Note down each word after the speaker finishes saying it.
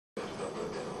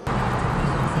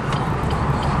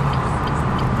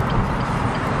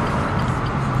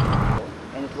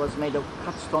was made of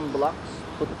cut stone blocks,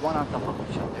 put one on top of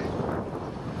each other.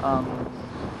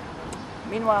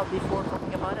 Meanwhile, before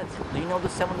talking about it, do you know the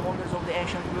 7 wonders of the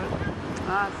ancient world?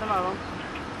 Some of them.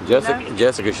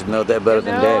 Jessica should know that better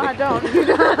than Daddy. I don't.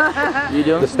 You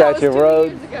don't? The Statue of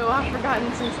Rhodes. Years ago. I've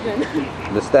forgotten since then.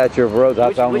 The Statue of Rhodes.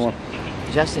 That's the only one.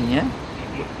 Justin, yeah?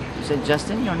 You said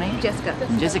Justin, your name? Jessica.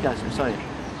 Jessica, sorry.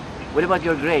 What about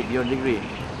your grade, your degree?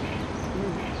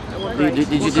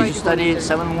 Did you study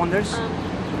 7 wonders?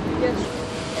 Yes.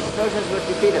 The Persians were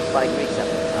defeated by Greeks at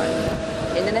the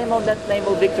time. In the name of that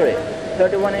naval victory,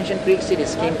 31 ancient Greek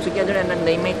cities came together and then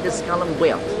they made this column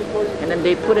built. And then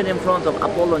they put it in front of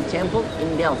Apollon temple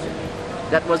in Delphi.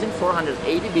 That was in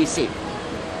 480 BC.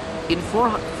 In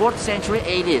 4th century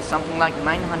AD, something like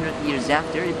 900 years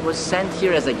after, it was sent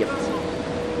here as a gift.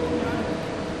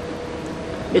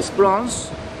 It's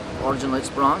bronze, originally it's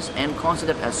bronze, and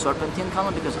considered as serpentine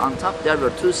column because on top there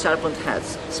were 2 serpent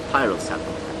heads, spiral serpent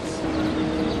heads.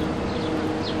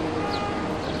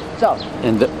 So,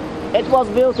 it was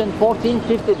built in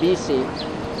 1450 BC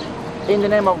in the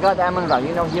name of god Amun-Ra.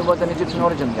 You know, he was an Egyptian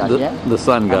origin god, yeah? The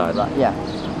sun god. Yeah,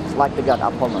 it's like the god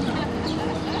Apollon.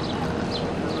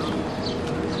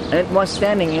 And it was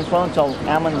standing in front of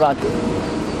Amun-Ra.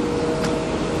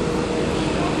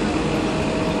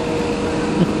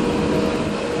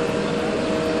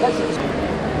 That's it.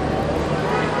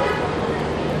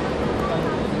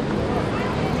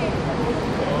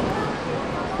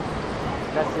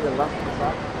 Let's see the last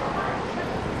facade.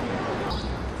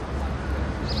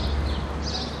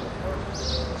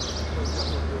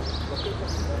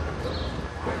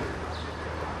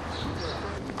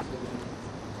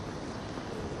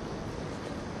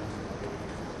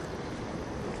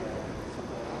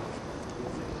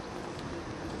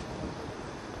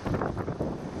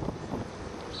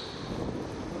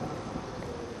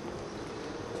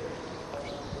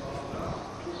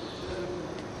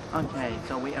 Okay,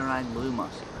 so we arrived Blue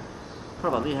Mosque.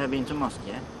 Probably you have been to mosque,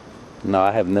 yeah? No,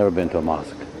 I have never been to a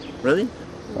mosque. Really?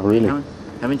 Oh, really?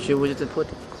 Haven't you visited put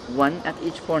 1 at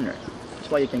each corner? That's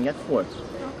why you can get 4.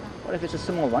 Or if it's a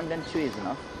small one, then 2 is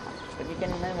enough. But you can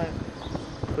never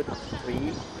put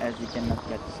 3 as you cannot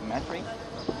get symmetry.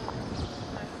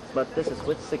 But this is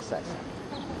with 6 sides.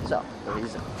 So, the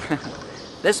reason.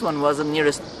 This one was the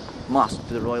nearest mosque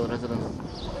to the royal residence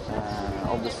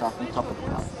of the Sultan, top of the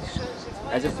palace.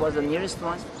 As it was the nearest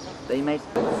one, they made...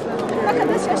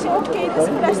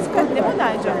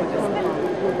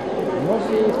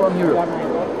 Mostly from Europe.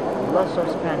 Lots of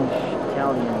Spanish,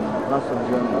 Italian, lots of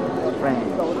German, French,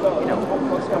 you know,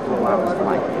 just a couple of hours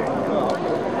flight here.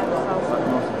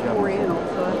 Most German.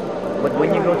 But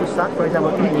when you go to south, for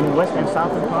example, in west and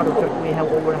southern part of Turkey, we have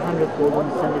over 100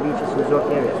 golden sandy beaches resort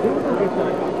areas.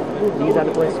 These are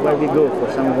the places where we go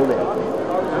for some holiday.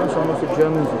 Also, most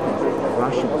Germans,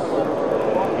 Russians,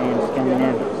 and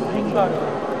Scandinavians.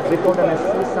 We call them as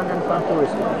sun and fun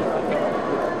tourists.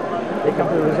 They come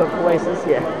to the resort places,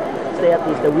 yeah, stay at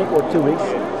least a week or 2 weeks,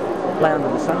 fly under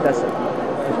the sun, that's it.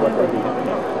 That's what they do.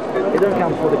 They don't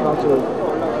come for the cultural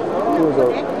tours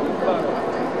or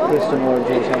Christian or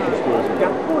Jewish heritage tourism.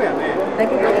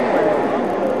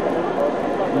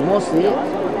 Mostly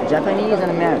Japanese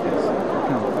and Americans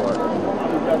come for it.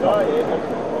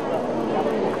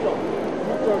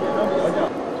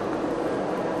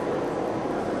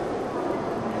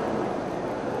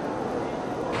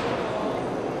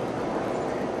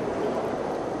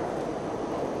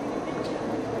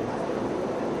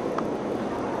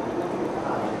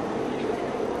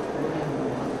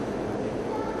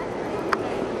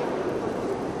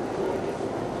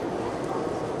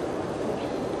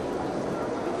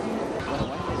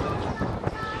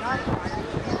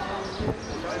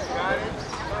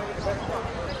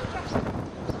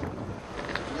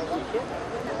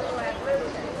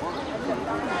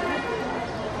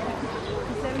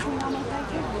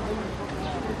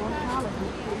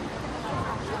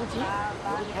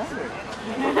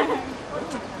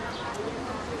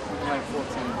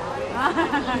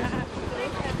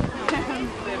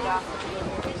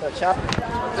 So chop.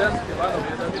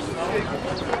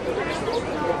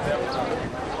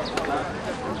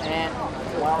 And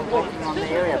while walking on the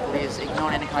area, please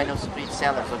ignore any kind of street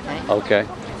sellers, okay? Okay.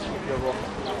 You're welcome.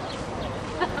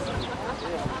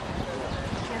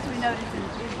 Yes, we noticed in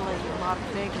Italy a lot of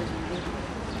beggars.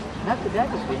 Not the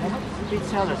beggars, we have street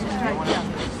sellers. Oh,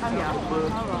 yeah.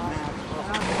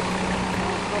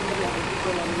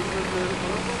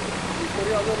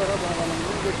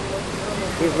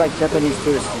 He's like Japanese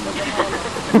tourists.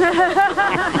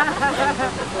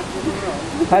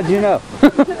 How'd you know?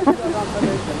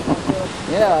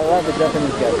 Yeah, I love the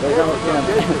Japanese guys. For example, you know,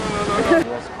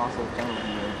 US Consul General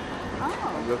here. Oh.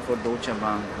 Oh. Worked for Deutsche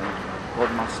Bank,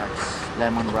 Goldman Sachs,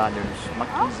 Lehman Brothers,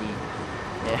 McKinsey.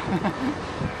 Yeah.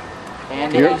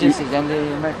 And the agencies and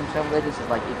the American travel agencies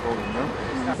like Hippodrome, you know?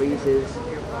 Friezes,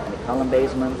 and the column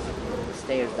basements, the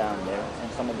stairs down there,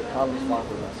 and some of the columns marked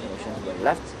with excavations were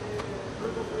left.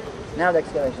 Now the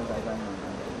excavations are done on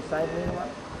the side meanwhile.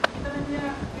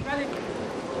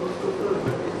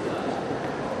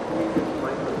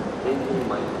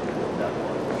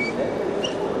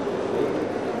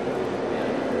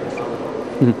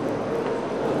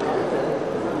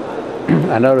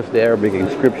 I noticed the Arabic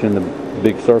inscription in the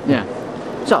big circle. Yeah.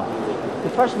 So, the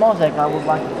first mosaic I would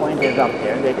like to point is up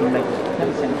there. They can make it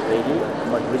 10th century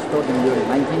AD, but restored in the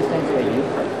 19th century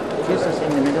AD. Jesus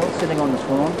in the middle, sitting on the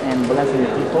throne and blessing the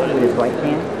people with his right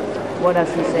hand. What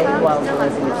does he say while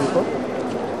blessing the people?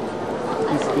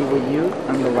 Peace be with you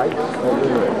and the light of the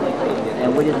world.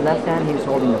 And with his left hand, he's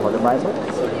holding the Holy Bible.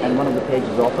 And one of the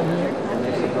pages open here, and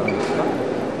this is on the spot,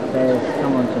 says,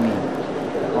 "Come unto me,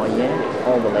 all ye,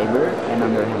 all the labor, and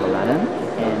under him are laden,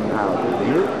 and I'll give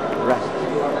you rest."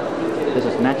 This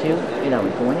is Matthew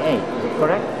 11:28. Is it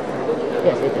correct?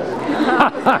 Yes, it is.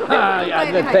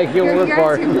 I didn't take your word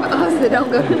for it. Don't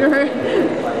go through.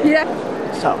 Yeah.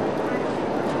 So,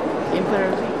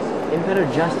 Emperor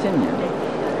Justinian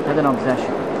had an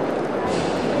obsession.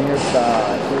 He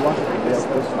wanted to build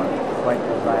this one quite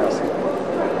violently.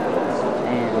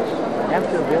 And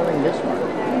after building this one,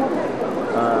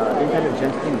 Emperor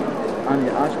Justinian and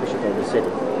the Archbishop of the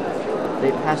city,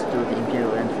 they passed through the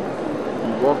imperial entrance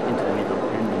and walked into the middle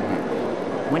hand in hand.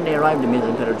 When they arrived in the middle,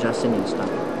 Emperor Justinian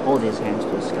stopped, hold his hands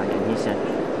to the sky, and he said,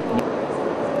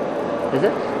 "Is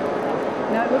it?"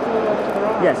 No, it looks a little over to the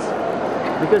right. Yes,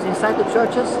 because inside the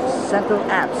churches, central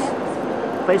apse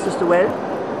faces to where?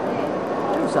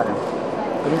 Jerusalem.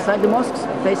 But inside the mosques,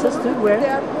 faces to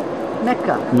where?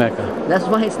 Mecca. Mecca. That's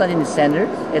why it's not in the center.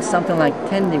 It's something like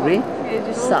 10 degrees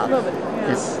south.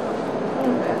 Yes.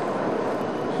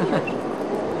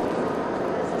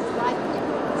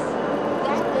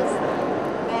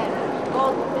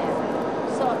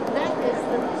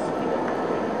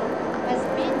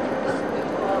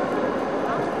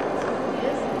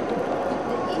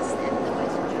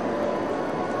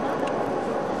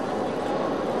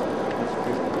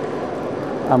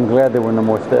 I'm glad there were no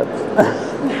more steps.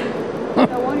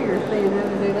 No wonder you're seeing how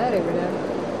to do that every day.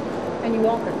 And you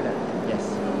walk every day. Yes.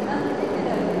 So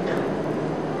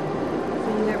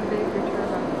you never do your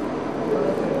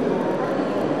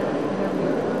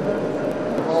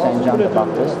St. John the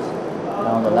Baptist. And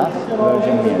on the left,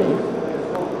 Virgin Mary.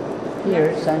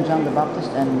 Here, St. John the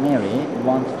Baptist and Mary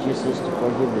want Jesus to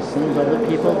forgive the sins of the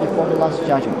people before the last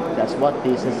judgment. That's what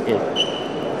this is.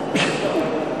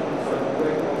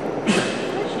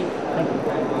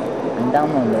 And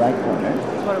down on the right corner.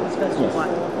 That's what it was supposed to look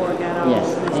like before it got all Yes,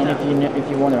 messed and up. if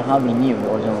you wonder how we knew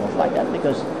the original was like that,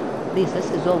 because this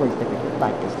is always depicted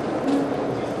like this.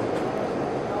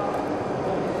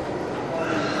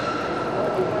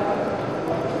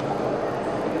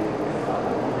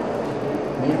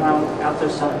 Meanwhile, after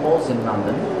St. Paul's in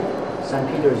London, St.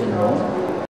 Peter's in Rome,